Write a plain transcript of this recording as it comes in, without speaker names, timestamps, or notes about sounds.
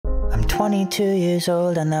22 years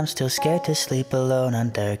old and I'm still scared to sleep alone on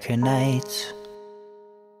darker nights.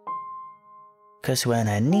 'Cause when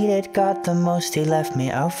I needed God the most, he left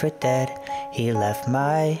me out for dead. He left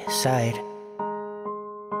my side.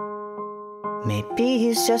 Maybe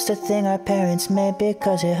he's just a thing our parents made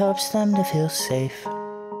because it helps them to feel safe.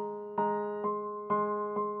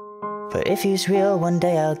 But if he's real, one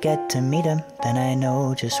day I'll get to meet him, then I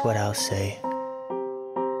know just what I'll say.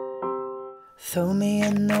 Throw me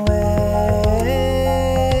in the waves.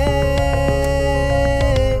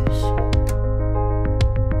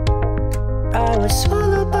 I was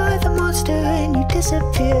swallowed by the monster and you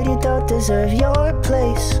disappeared. You don't deserve your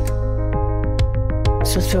place.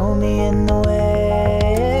 So throw me in the waves.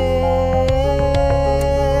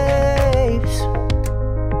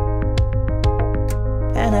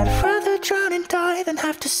 And I'd rather drown and die than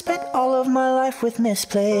have to spend all of my life with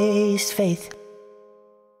misplaced faith.